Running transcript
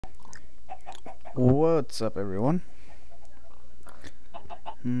What's up, everyone?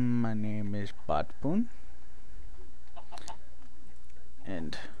 My name is Batpoon,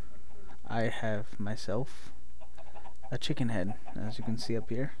 and I have myself a chicken head, as you can see up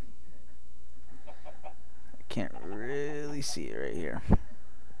here. I can't really see it right here.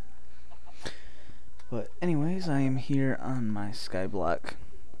 But anyways, I am here on my Skyblock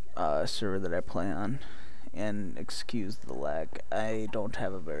server that I play on, and excuse the lag, I don't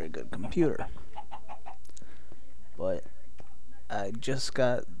have a very good computer. But I just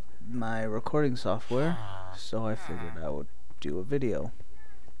got my recording software, so I figured I would do a video.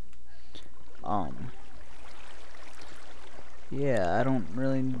 Yeah, I don't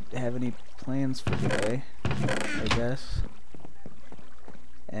really have any plans for today, I guess.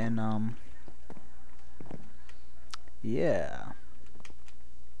 And, yeah.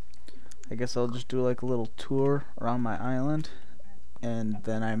 I guess I'll just do like a little tour around my island, and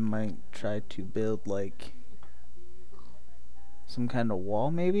then I might try to build like some kind of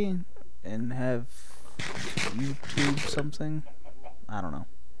wall maybe, and have YouTube something. I don't know.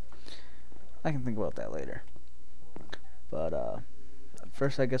 I can think about that later. But,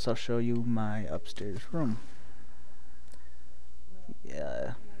 first I guess I'll show you my upstairs room.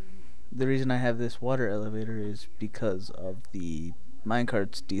 Yeah, the reason I have this water elevator is because of the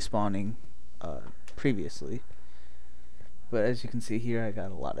minecarts despawning previously. But as you can see here, I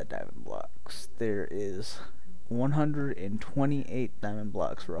got a lot of diamond blocks. There is 128 diamond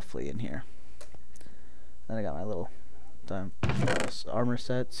blocks roughly in here. Then I got my little armor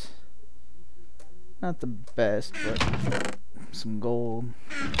sets. Not the best, but some gold.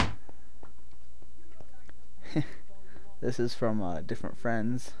 This is from different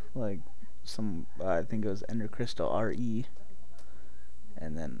friends, like some, I think it was Ender Crystal RE,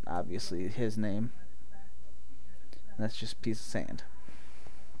 and then obviously his name. And that's just a piece of sand.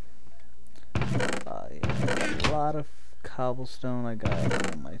 Yeah, I got a lot of cobblestone. I got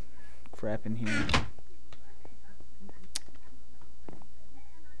all my crap in here.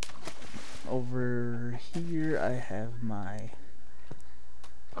 Over here I have my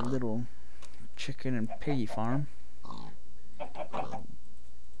little chicken and piggy farm.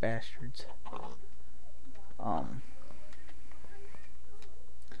 Bastards.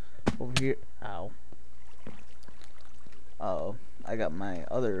 Over here, ow. Oh, I got my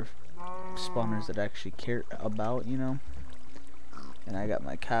other spawners that I actually care about, you know. And I got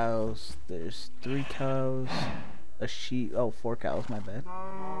my cows. There's 3 cows, a sheep. Oh, 4 cows, my bad.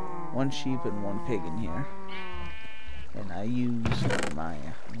 1 sheep and 1 pig in here. And I use my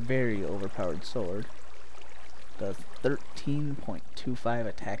very overpowered sword. Does 13.25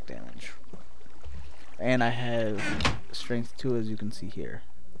 attack damage. And I have strength 2, as you can see here.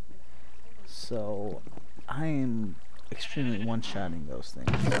 So I am extremely one-shotting those things.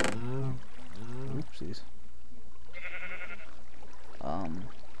 Oopsies.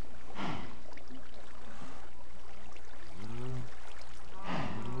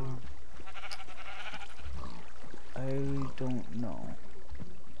 I don't know.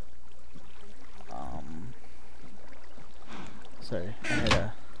 Sorry, I had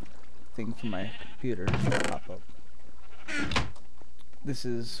a thing from my computer pop up. This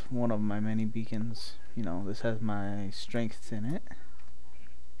is one of my many beacons. You know, this has my strength in it.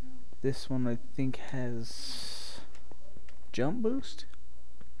 This one I think has jump boost.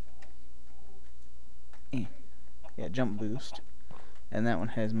 Yeah, jump boost. And that one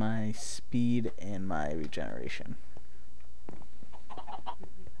has my speed and my regeneration.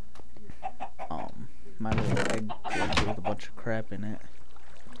 My little egg collector with a bunch of crap in it.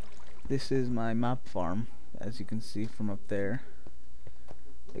 This is my mop farm, as you can see from up there.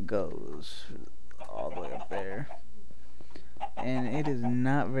 It goes all the way up there. And it is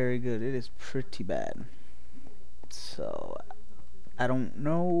not very good. It is pretty bad. So, I don't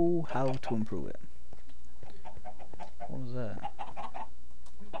know how to improve it. What was that?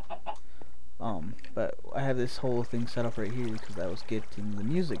 But I have this whole thing set up right here because I was getting the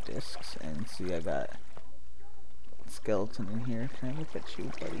music discs, and see, I got skeleton in here. Can I look at you,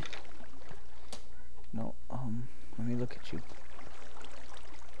 buddy? No, let me look at you.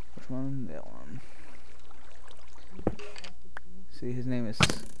 Which one? That one. See, his name is...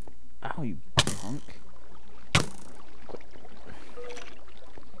 Ow, you punk.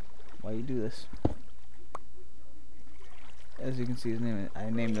 Why you do this? As you can see, his name is, I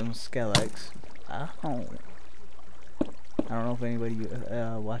named him Skelex. Ow. I don't know if anybody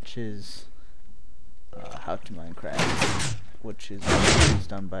watches How to Minecraft, which is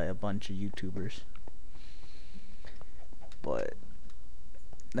done by a bunch of YouTubers. But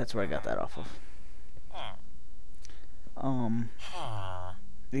that's where I got that off of.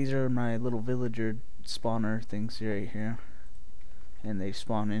 these are my little villager spawner things right here, and they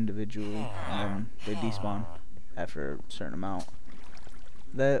spawn individually and then they despawn after a certain amount.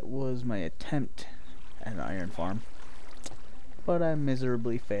 That was my attempt at an iron farm, but I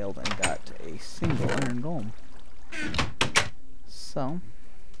miserably failed and got a single iron golem. So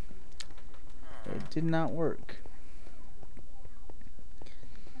it did not work.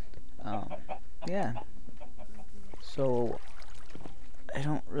 Yeah. So I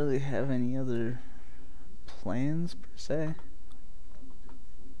don't really have any other plans per se.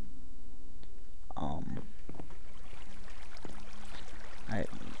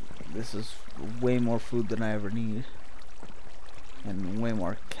 This is way more food than I ever need, and way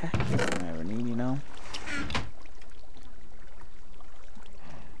more cactus than I ever need, you know.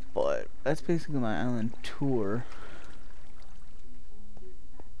 But that's basically my island tour.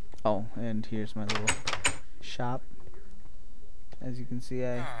 Oh, and here's my little shop. As you can see,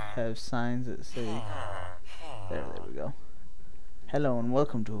 I have signs that say, there we go. Hello and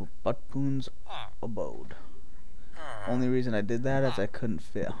welcome to Buttpoon's abode. Only reason I did that is I couldn't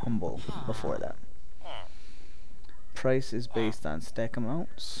fit humble before that. Price is based on stack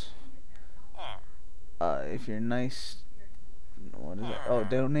amounts. If you're nice, what is it? Oh,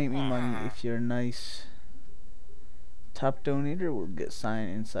 donate me money. If you're nice, top donator will get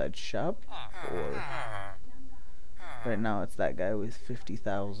signed inside shop. Or right now it's that guy with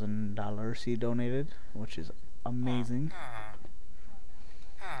 $50,000 he donated, which is amazing.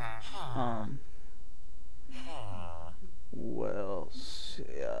 What else?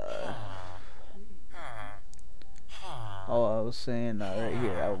 Oh, I was saying right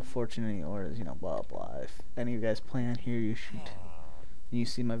here, unfortunately, or you know, blah blah. If any of you guys play on here, you should. You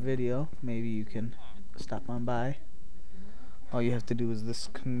see my video, maybe you can stop on by. All you have to do is this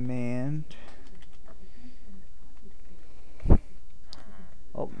command.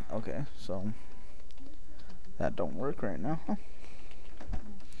 Oh, okay, so that don't work right now. Huh?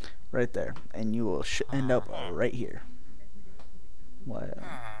 Right there, and you will end up right here. What?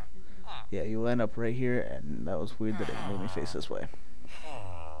 Yeah, you will end up right here, and that was weird that it made me face this way.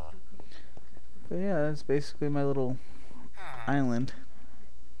 But yeah, that's basically my little island.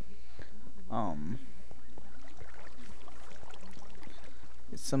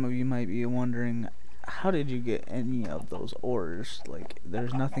 Some of you might be wondering, how did you get any of those ores? Like,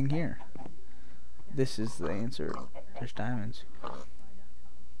 there's nothing here. This is the answer. There's diamonds.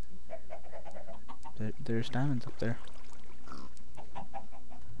 There's diamonds up there.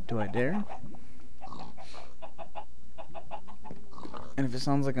 Do I dare? And if it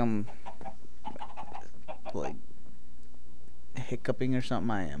sounds like I'm like hiccuping or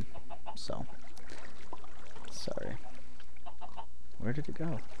something, I am. So sorry. Where did it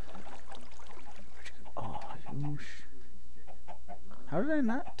go? Oh, whoosh. How did I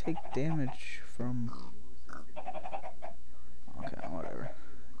not take damage from? Okay, whatever.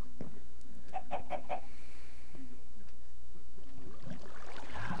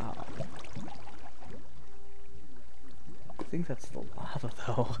 How? I think that's the lava,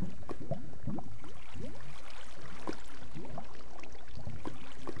 though.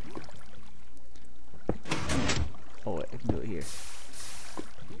 Oh, wait, I can do it here.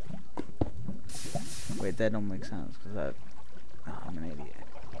 Wait, that don't make sense, because that... Oh, I'm an idiot.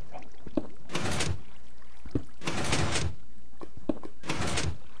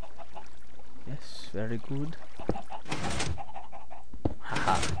 Yes, very good.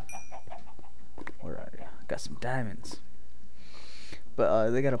 Haha. Where are you? Got some diamonds.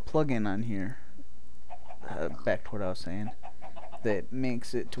 But they got a plug-in on here. Back to what I was saying. That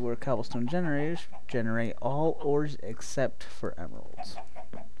makes it to where cobblestone generators generate all ores except for emeralds.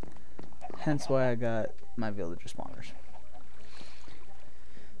 Hence why I got my villager spawners.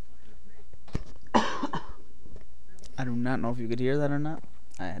 I do not know if you could hear that or not.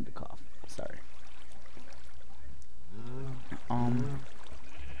 I had to cough. Sorry. What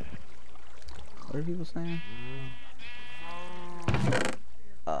are people saying?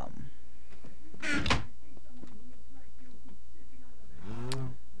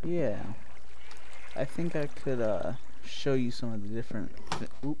 Yeah. I think I could show you some of the different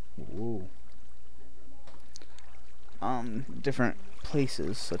different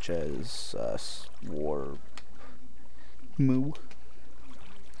places, such as War Moo,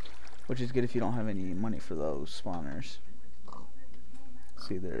 which is good if you don't have any money for those spawners.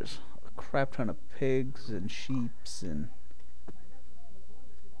 See, there's a crap ton of pigs and sheeps and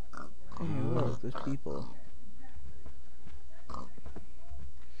hey, look, there's people. I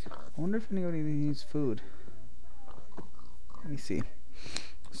wonder if anybody needs food. Let me see.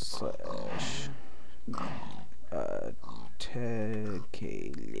 Slash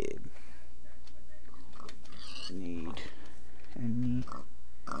Caleb. Need any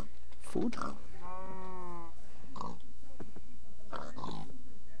food?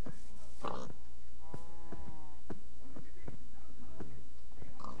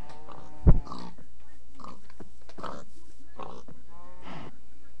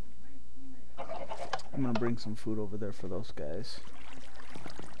 I'm gonna bring some food over there for those guys.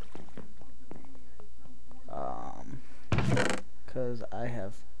 Cause I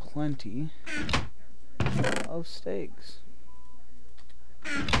have plenty of steaks.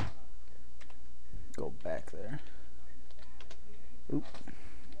 Go back there. Oop.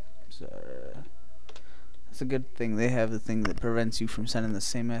 So that's a good thing. They have the thing that prevents you from sending the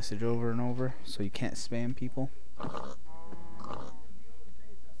same message over and over, so you can't spam people.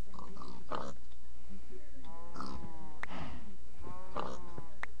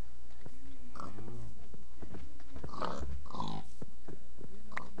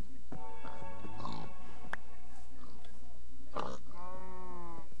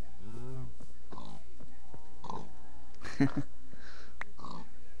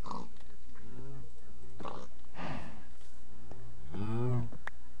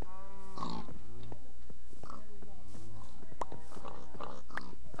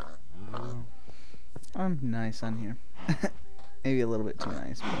 I'm nice on here. Maybe a little bit too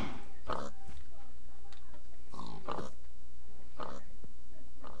nice,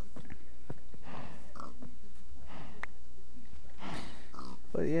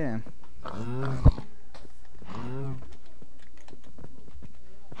 but yeah.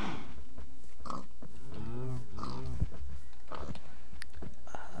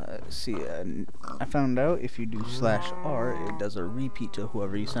 See, I found out if you do /R, it does a repeat to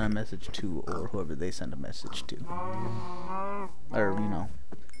whoever you send a message to or whoever they send a message to. Or, you know.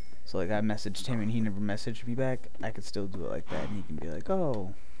 So, like, I messaged him and he never messaged me back. I could still do it like that and he can be like,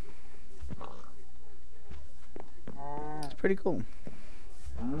 oh. It's pretty cool.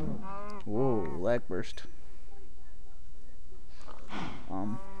 Whoa, lag burst.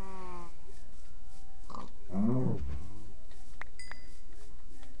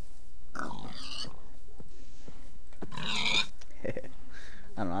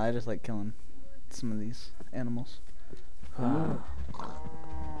 I don't know, I just like killing some of these animals. But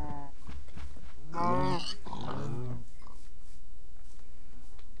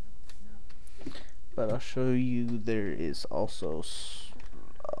I'll show you there is also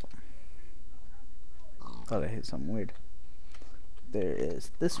thought I hit something weird. There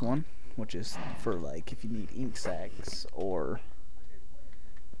is this one, which is for like if you need ink sacs or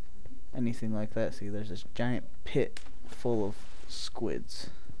anything like that. See, there's this giant pit full of squids.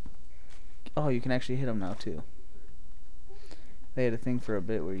 Oh, you can actually hit them now too. They had a thing for a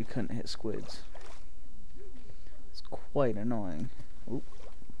bit where you couldn't hit squids. It's quite annoying. Oop.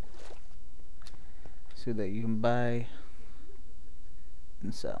 So that you can buy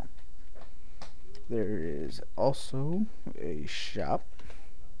and sell. There is also a shop.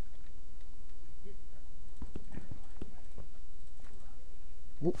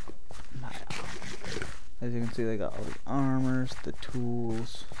 Whoop. As you can see, they got all the armors, the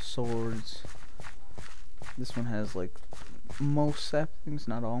tools, swords. This one has like most saplings,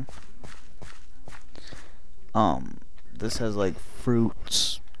 not all. This has like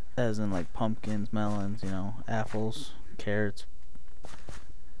fruits, as in like pumpkins, melons, you know, apples, carrots.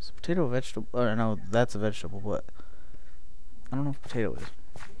 Is a potato a vegetable? Or no, that's a vegetable, but I don't know if potato is.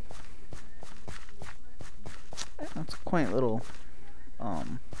 That's a quaint little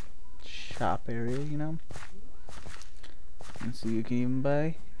shop area, you know. And so you can even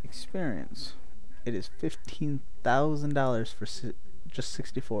buy experience. It is $15,000 for just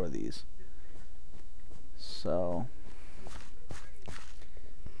 64 of these. So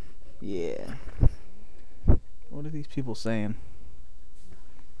yeah, what are these people saying?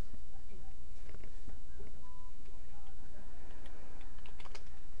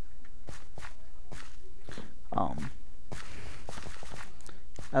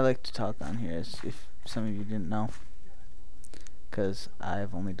 I like to talk on here, as if some of you didn't know, because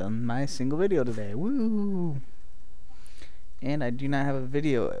I've only done my single video today. Woo! And I do not have a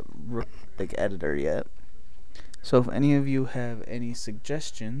video like editor yet. So if any of you have any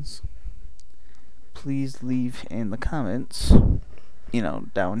suggestions, please leave in the comments, you know,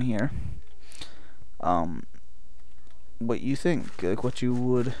 down here, what you think, like what you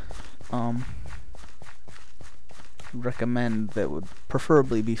would recommend that would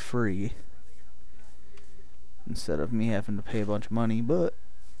preferably be free instead of me having to pay a bunch of money, but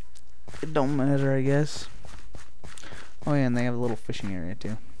it don't matter, I guess. Oh yeah, and they have a little fishing area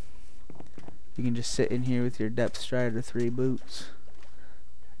too. You can just sit in here with your depth strider 3 boots.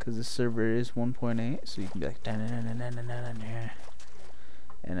 Because the server is 1.8, so you can be like, and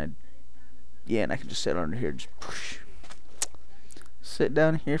I can just sit under here, just push. Sit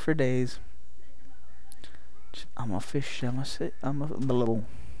down here for days. I'm a fish, I'm a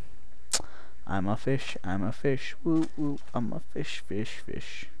fish, woo woo, I'm a fish.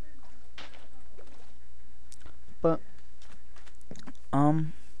 But,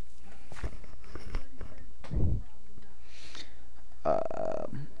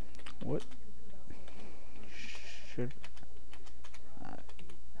 what should I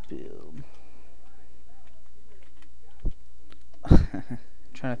build?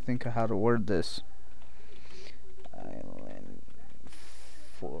 Trying to think of how to word this. Island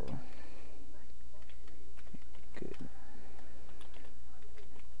for good.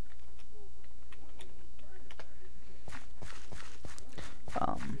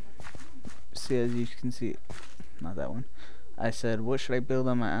 See, as you can see, not that one. I said, what should I build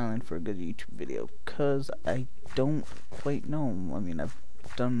on my island for a good YouTube video? Cause I don't quite know. I mean, I've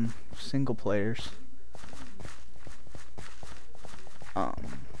done single players.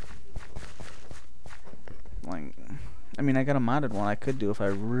 Like, I mean, I got a modded one I could do if I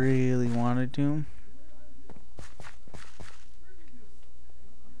really wanted to.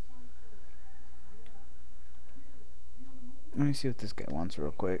 Let me see what this guy wants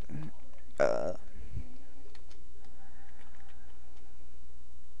real quick.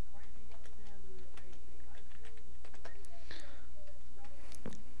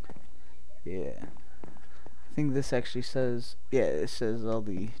 Yeah. I think this actually says, yeah, it says all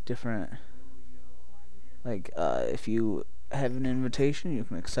the different, like, if you have an invitation, you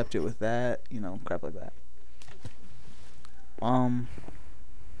can accept it with that, you know, crap like that.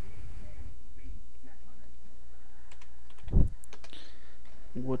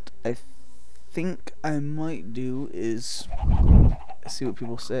 What I think I might do is see what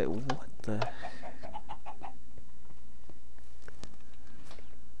people say. What the?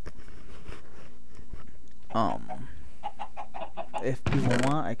 If people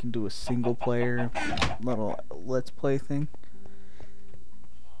want, I can do a single player little let's play thing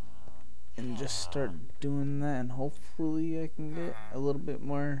and just start doing that, and hopefully I can get a little bit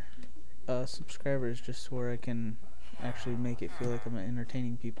more subscribers, just where I can actually make it feel like I'm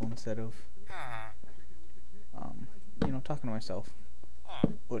entertaining people instead of you know, talking to myself,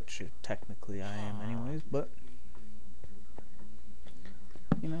 which technically I am anyways, but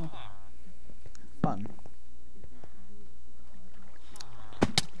you know, fun.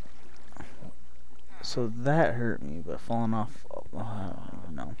 So that hurt me, but falling off, I don't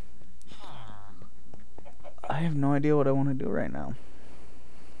even know. I have no idea what I want to do right now.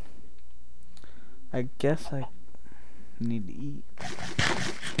 I guess I need to eat.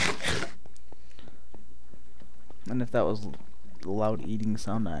 And if that was a loud eating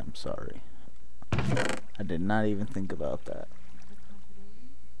sound, I'm sorry. I did not even think about that.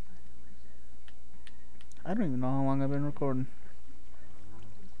 I don't even know how long I've been recording.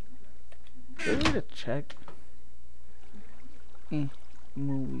 Is there a way to check?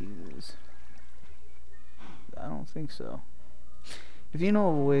 Movies. I don't think so. If you know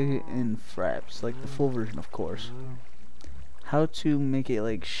of a way in Fraps, like the full version of course, how to make it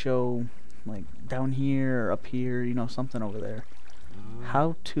like show like down here or up here, you know, something over there.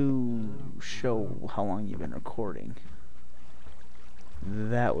 How to show how long you've been recording.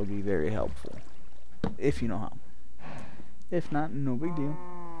 That would be very helpful. If you know how. If not, no big deal.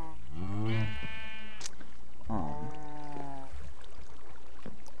 I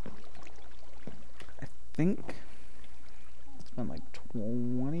think it's been like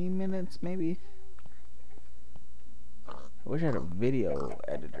 20 minutes maybe. I wish I had a video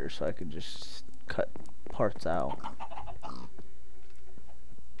editor so I could just cut parts out.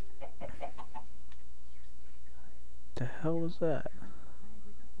 The hell was that?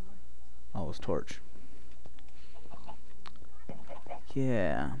 Oh, it was torch.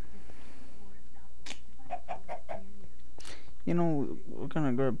 Yeah. You know, we're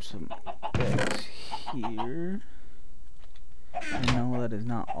gonna grab some eggs here. I know that is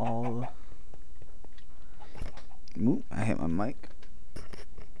not all. Ooh, I hit my mic.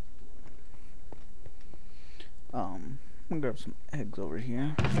 I'm gonna grab some eggs over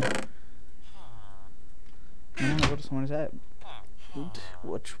here. I'm gonna go to someone's ad,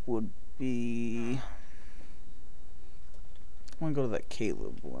 which would be. I'm gonna go to that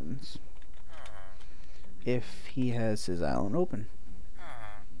Caleb ones. If he has his island open.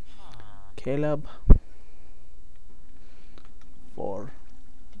 Caleb.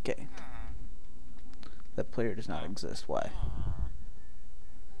 4K. That player does not exist. Why?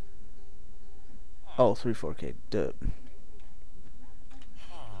 Oh, 4K. Duh.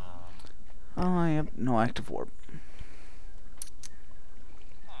 Oh, I have no active warp.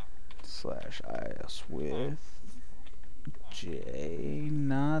 /is with J.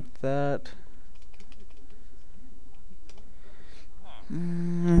 Not that.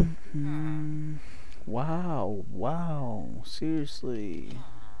 Wow. Wow. Seriously.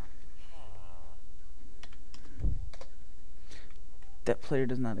 That player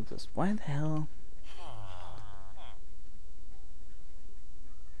does not exist. Why the hell?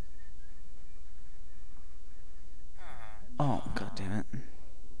 Oh, god damn it.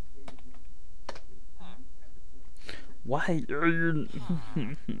 Why are you...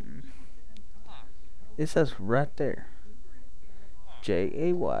 It says right there.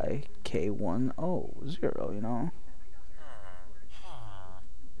 JAYK10, you know?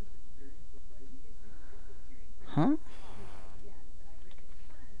 Huh?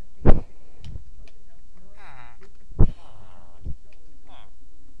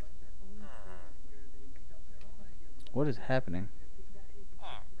 What is happening?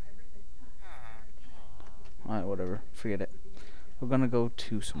 Alright, whatever. Forget it. We're gonna go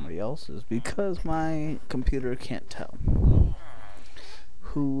to somebody else's because my computer can't tell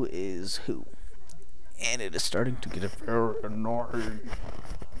who is who. And it is starting to get very annoying.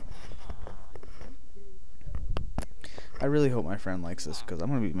 I really hope my friend likes this because I'm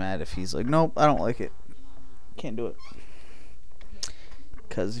gonna be mad if he's like, nope, I don't like it. Can't do it.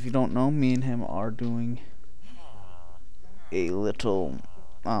 Because if you don't know, me and him are doing a little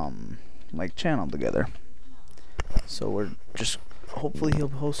like channel together. So we're just hopefully he'll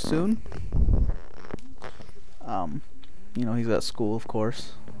post soon. You know, he's at school, of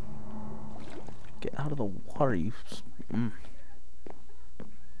course. Get out of the water, you.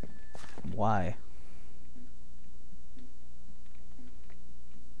 Why?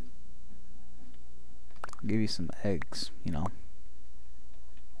 I'll give you some eggs, you know.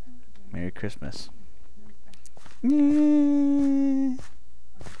 Merry Christmas. Da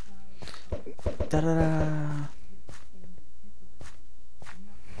da da.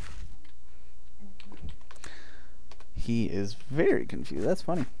 He is very confused. That's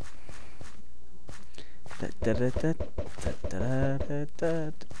funny.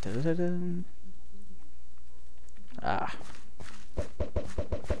 Ah.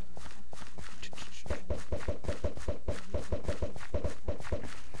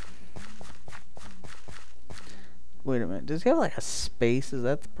 Wait a minute. Does he have like a space? Is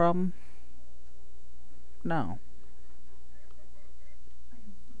that the problem? No.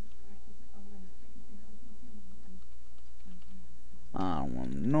 I don't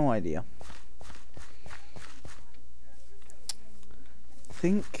want no idea. I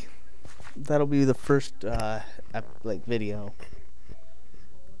think that'll be the first like video.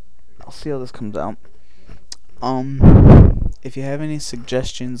 I'll see how this comes out. If you have any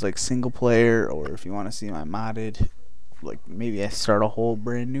suggestions, like single player, or if you want to see my modded, like maybe I start a whole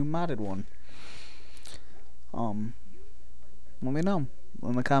brand new modded one. Let me know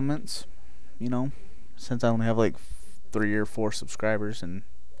in the comments. You know, since I only have like 3 or 4 subscribers, and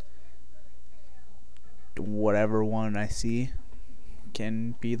whatever one I see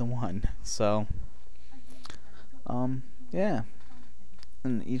can be the one. So, yeah.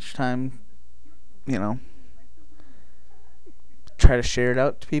 And each time, you know, try to share it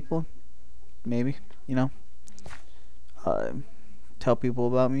out to people. Maybe, you know. Tell people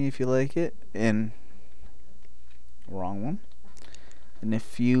about me if you like it. And wrong one. And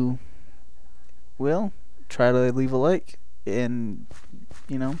if you will, try to leave a like, and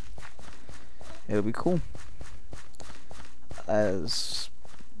you know, it'll be cool. As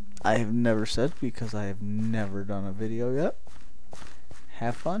I have never said, because I have never done a video yet,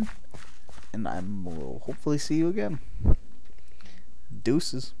 have fun, and I will hopefully see you again.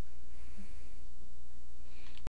 Deuces.